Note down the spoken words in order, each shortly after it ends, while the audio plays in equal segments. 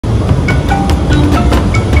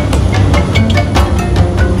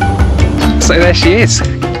So there she is,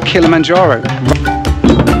 Kilimanjaro.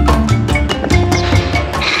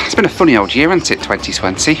 It's been a funny old year, hasn't it,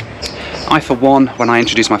 2020? I, for one, when I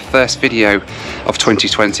introduced my first video of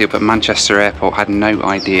 2020 up at Manchester Airport, had no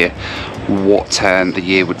idea what turn the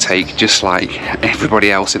year would take, just like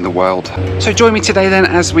everybody else in the world. So join me today then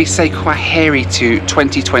as we say kwaheri to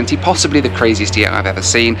 2020, possibly the craziest year I've ever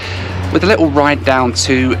seen, with a little ride down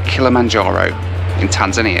to Kilimanjaro in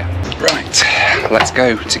Tanzania. Right, let's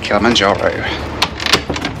go to Kilimanjaro.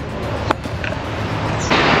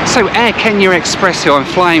 So Air Kenya Express, who I'm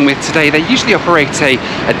flying with today, they usually operate a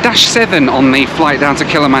 -7 on the flight down to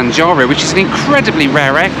Kilimanjaro, which is an incredibly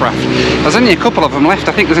rare aircraft. There's only a couple of them left.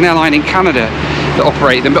 I think there's an airline in Canada that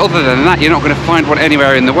operate them, but other than that, you're not going to find one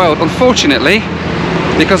anywhere in the world. Unfortunately,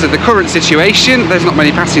 because of the current situation, there's not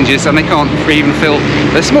many passengers and they can't even fill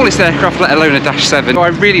the smallest aircraft, let alone a -7. So I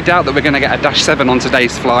really doubt that we're going to get a -7 on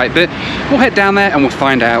today's flight, but we'll head down there and we'll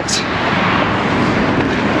find out.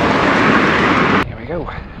 Here we go.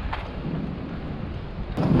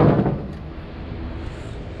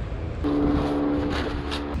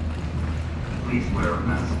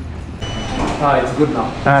 Ah, it's good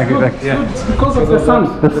now. Ah, good. Yeah. It's because of the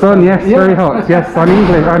sun. The sun, yes, yeah. Very hot. Yes, I'm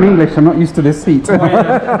English. I'm not used to this heat. Oh,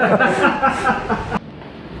 yeah.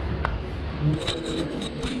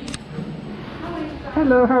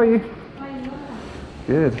 Hello, how are you?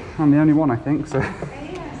 Good. I'm the only one, I think. So.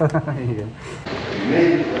 There you go.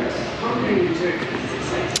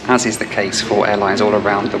 As is the case for airlines all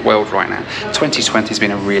around the world right now, 2020 has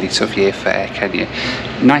been a really tough year for Air Kenya.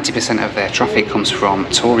 90% of their traffic comes from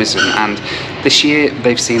tourism, and this year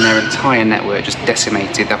they've seen their entire network just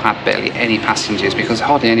decimated. They've had barely any passengers because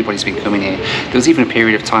hardly anybody's been coming here. There was even a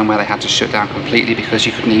period of time where they had to shut down completely because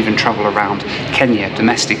you couldn't even travel around Kenya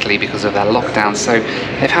domestically because of their lockdown. So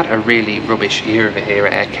they've had a really rubbish year over here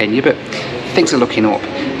at Air Kenya, but things are looking up.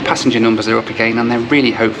 Passenger numbers are up again, and they're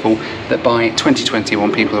really hopeful that by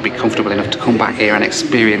 2021 people will be comfortable enough to come back here and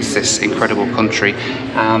experience this incredible country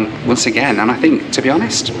once again. And I think, to be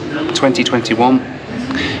honest, 2021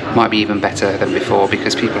 might be even better than before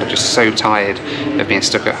because people are just so tired of being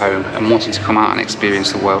stuck at home and wanting to come out and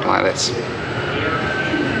experience the world like this.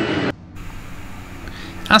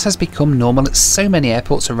 As has become normal at so many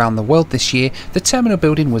airports around the world this year, the terminal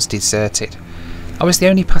building was deserted. I was the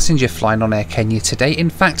only passenger flying on Air Kenya today.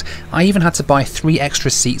 In fact, I even had to buy 3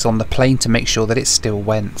 extra seats on the plane to make sure that it still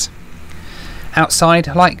went. Outside,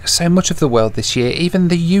 like so much of the world this year, even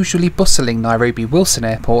the usually bustling Nairobi Wilson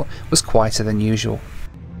Airport was quieter than usual.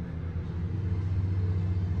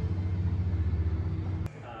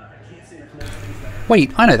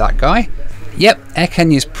 Wait, I know that guy. Yep, Air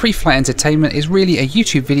Kenya's pre-flight entertainment is really a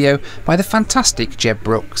YouTube video by the fantastic Jeb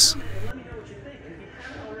Brooks.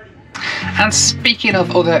 And speaking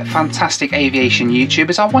of other fantastic aviation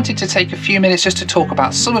YouTubers, I wanted to take a few minutes just to talk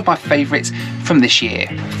about some of my favourites from this year.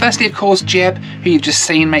 Firstly, of course, Jeb, who you've just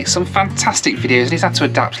seen, makes some fantastic videos, and he's had to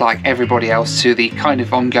adapt like everybody else to the kind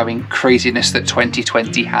of ongoing craziness that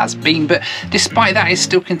 2020 has been, but despite that, he's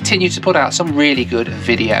still continued to put out some really good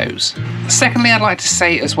videos. Secondly, I'd like to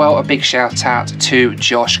say as well a big shout out to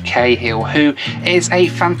Josh Cahill, who is a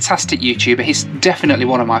fantastic YouTuber. He's definitely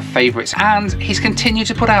one of my favourites, and he's continued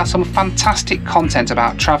to put out some fantastic content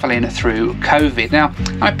about travelling through COVID. Now,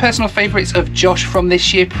 my personal favourites of Josh from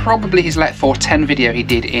this year, probably his Let 410 video he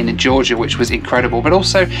did in Georgia, which was incredible, but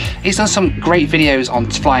also he's done some great videos on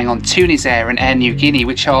flying on Tunisair and Air New Guinea,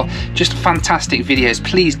 which are just fantastic videos.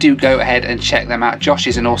 Please do go ahead and check them out. Josh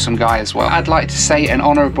is an awesome guy as well. I'd like to say an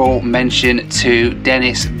honourable mention to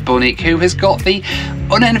Dennis Bunnick, who has got the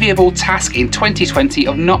unenviable task in 2020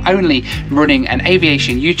 of not only running an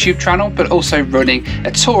aviation YouTube channel, but also running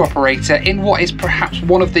a tour operator in what is perhaps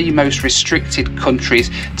one of the most restricted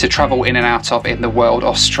countries to travel in and out of in the world,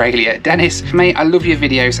 Australia. Dennis, mate, I love your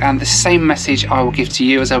videos, and the same message I will give to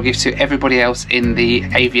you as I'll give to everybody else in the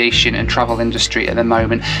aviation and travel industry at the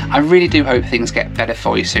moment. I really do hope things get better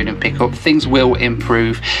for you soon and pick up. Things will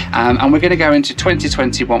improve, and we're going to go into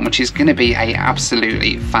 2021, which is going to be a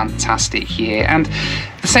absolutely fantastic year. And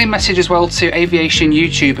the same message as well to aviation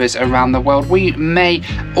YouTubers around the world. We may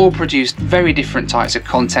all produce very different types of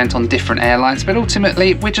content on different airlines, but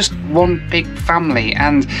ultimately we're just one big family,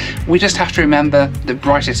 and we just have to remember the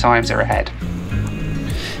brighter times are ahead.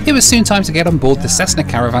 It was soon time to get on board the Cessna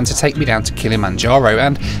Caravan to take me down to Kilimanjaro,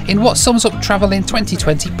 and in what sums up travel in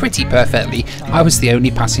 2020 pretty perfectly, I was the only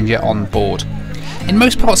passenger on board. In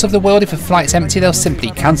most parts of the world, if a flight's empty, they'll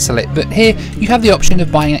simply cancel it, but here you have the option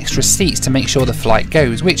of buying extra seats to make sure the flight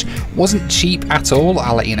goes, which wasn't cheap at all.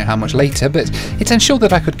 I'll let you know how much later, but it ensured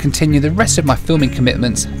that I could continue the rest of my filming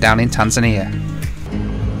commitments down in Tanzania.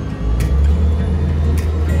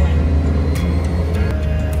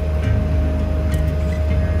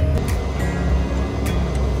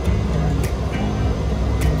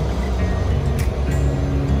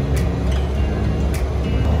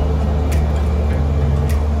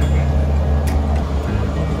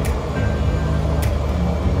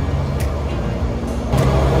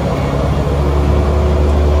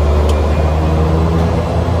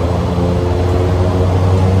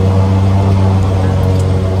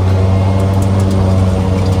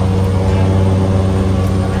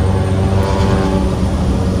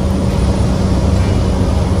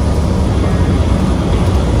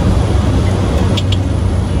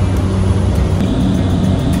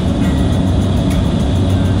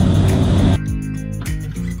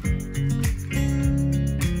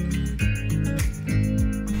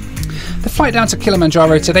 flight down to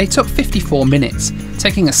Kilimanjaro today took 54 minutes,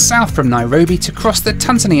 taking us south from Nairobi to cross the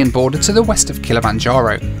Tanzanian border to the west of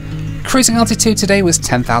Kilimanjaro. Cruising altitude today was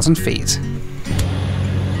 10,000 feet.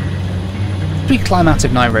 As we climb out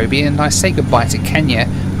of Nairobi and I say goodbye to Kenya,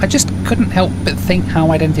 I just couldn't help but think how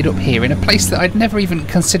I'd ended up here in a place that I'd never even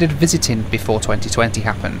considered visiting before 2020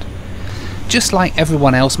 happened. Just like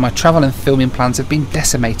everyone else, my travel and filming plans have been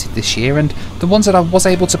decimated this year, and the ones that I was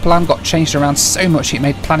able to plan got changed around so much it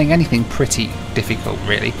made planning anything pretty difficult,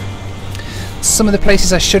 really. Some of the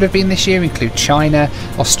places I should have been this year include China,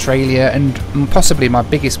 Australia, and possibly my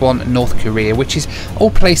biggest one, North Korea, which is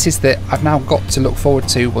all places that I've now got to look forward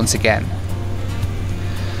to once again.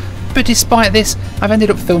 But despite this, I've ended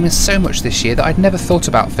up filming so much this year that I'd never thought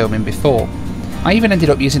about filming before. I even ended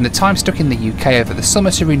up using the time stuck in the UK over the summer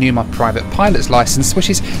to renew my private pilot's licence, which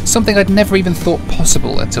is something I'd never even thought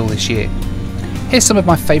possible until this year. Here's some of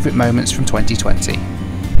my favourite moments from 2020.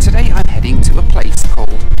 Today I'm heading to a place called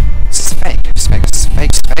Sveg. Sveg.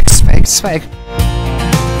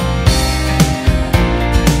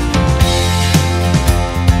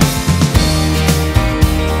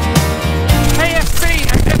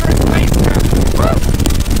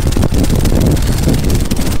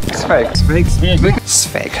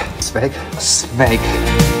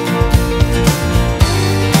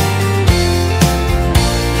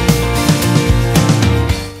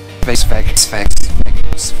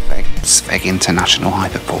 Sveg International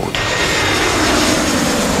Hyperport.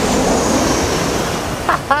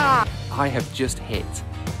 I have just hit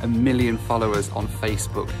 1 million followers on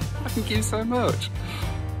Facebook. Thank you so much.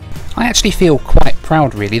 I actually feel quite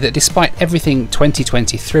proud really that despite everything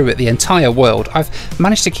 2020 threw at the entire world, I've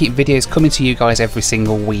managed to keep videos coming to you guys every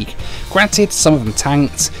single week. Granted, some of them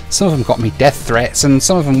tanked, some of them got me death threats, and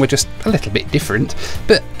some of them were just a little bit different,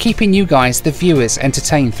 but keeping you guys, the viewers,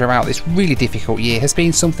 entertained throughout this really difficult year has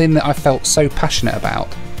been something that I felt so passionate about.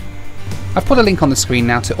 I've put a link on the screen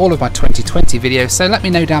now to all of my 2020 videos, so let me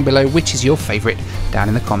know down below which is your favourite down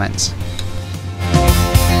in the comments.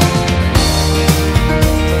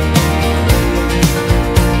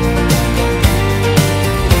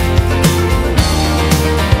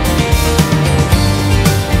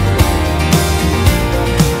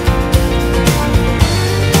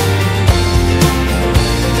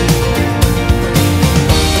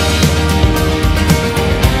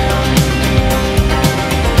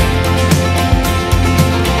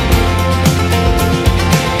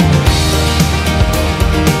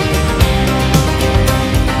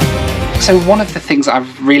 So one of the things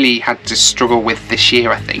I've really had to struggle with this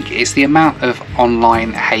year, I think, is the amount of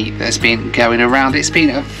online hate that's been going around. It's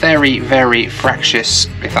been a very, very fractious,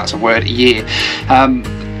 if that's a word, year.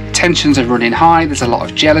 Tensions are running high, there's a lot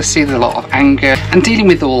of jealousy, there's a lot of anger, and dealing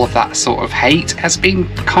with all of that sort of hate has been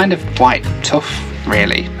kind of quite tough,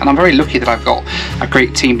 really. And I'm very lucky that I've got a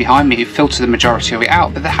great team behind me who filter the majority of it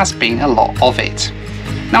out, but there has been a lot of it.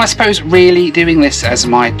 Now I suppose really doing this as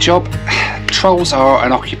my job, trolls are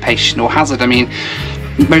an occupational hazard. I mean,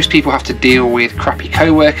 most people have to deal with crappy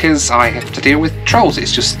co-workers, I have to deal with trolls,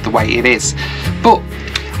 it's just the way it is. But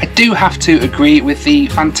I do have to agree with the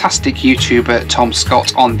fantastic YouTuber Tom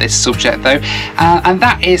Scott on this subject though, and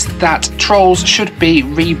that is that trolls should be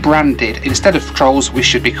rebranded. Instead of trolls, we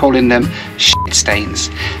should be calling them shit stains.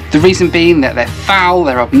 The reason being that they're foul,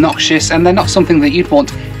 they're obnoxious, and they're not something that you'd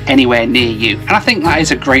want anywhere near you. And I think that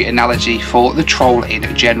is a great analogy for the troll in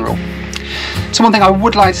general. So one thing I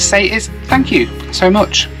would like to say is thank you so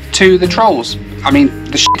much to the trolls, I mean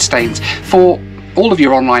the shit stains, for all of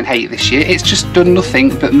your online hate this year. It's just done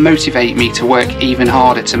nothing but motivate me to work even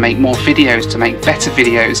harder, to make more videos, to make better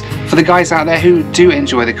videos. For the guys out there who do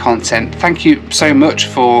enjoy the content, thank you so much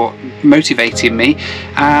for motivating me,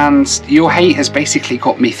 and your hate has basically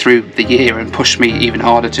got me through the year and pushed me even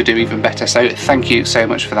harder to do even better, so thank you so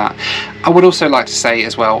much for that. I would also like to say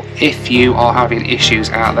as well, if you are having issues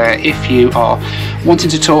out there, if you are wanting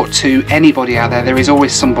to talk to anybody out there, there is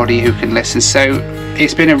always somebody who can listen. So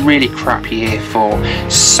it's been a really crap year for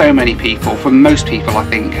so many people. For most people, I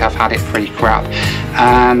think, have had it pretty crap,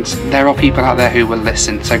 and there are people out there who will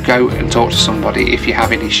listen. So go and talk to somebody if you're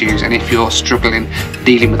having issues, and if you're struggling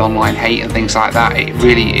dealing with online hate and things like that. It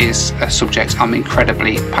really is a subject I'm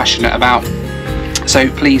incredibly passionate about. So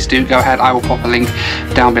please do go ahead. I will pop a link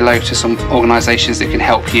down below to some organisations that can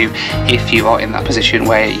help you if you are in that position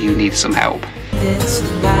where you need some help. It's a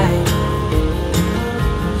lie,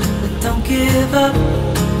 but don't give up.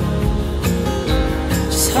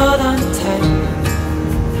 Just hold on tight.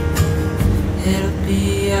 It'll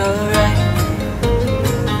be alright.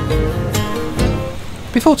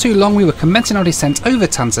 Before too long we were commencing our descent over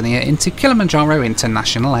Tanzania into Kilimanjaro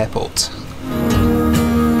International Airport.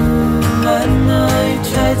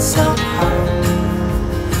 tried so hard.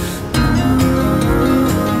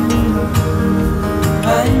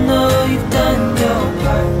 I know you've done your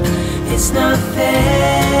part. It's not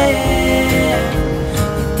fair.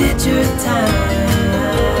 You did your time.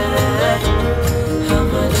 How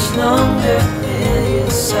much longer will you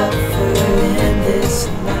suffer in this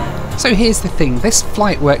life? So here's the thing, this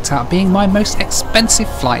flight worked out being my most expensive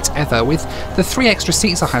flight ever. With the 3 extra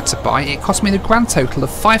seats I had to buy, it cost me the grand total of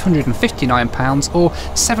 £559 or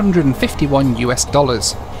 $751 US.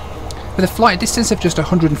 With a flight distance of just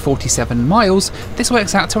 147 miles, this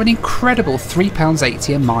works out to an incredible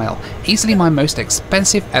 £3.80 a mile, easily my most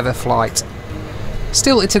expensive ever flight.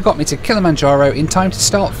 Still, it had got me to Kilimanjaro in time to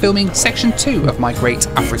start filming section 2 of my great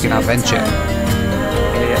African adventure.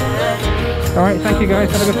 Alright, thank you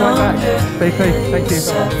guys. Have a good flight back. Stay safe. Thank you.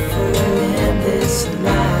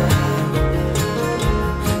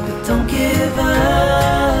 But don't give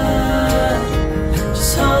up.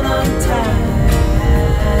 Just hold on tight.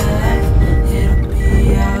 It'll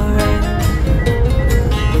be alright.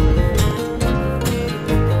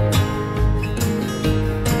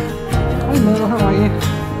 Hi Mo, how are you?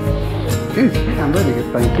 Good. I'm really good,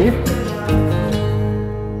 thank you.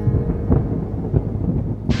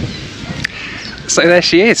 So there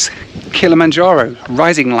she is, Kilimanjaro,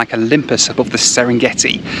 rising like Olympus above the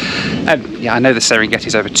Serengeti. Yeah, I know the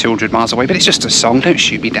Serengeti's over 200 miles away, but it's just a song, don't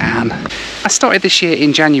shoot me down. I started this year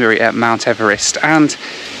in January at Mount Everest, and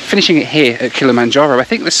finishing it here at Kilimanjaro, I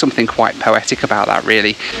think there's something quite poetic about that,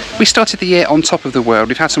 really. We started the year on top of the world,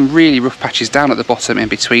 we've had some really rough patches down at the bottom in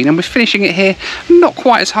between, and we're finishing it here not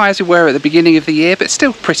quite as high as we were at the beginning of the year, but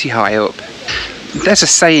still pretty high up. There's a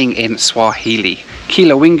saying in Swahili,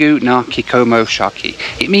 Kila wingu na kikomo shaki.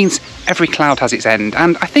 It means every cloud has its end,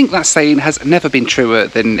 and I think that saying has never been truer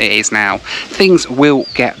than it is now. Things will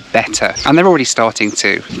get better, and they're already starting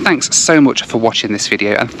to. Thanks so much for watching this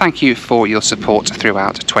video, and thank you for your support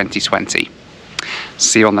throughout 2020.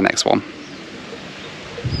 See you on the next one.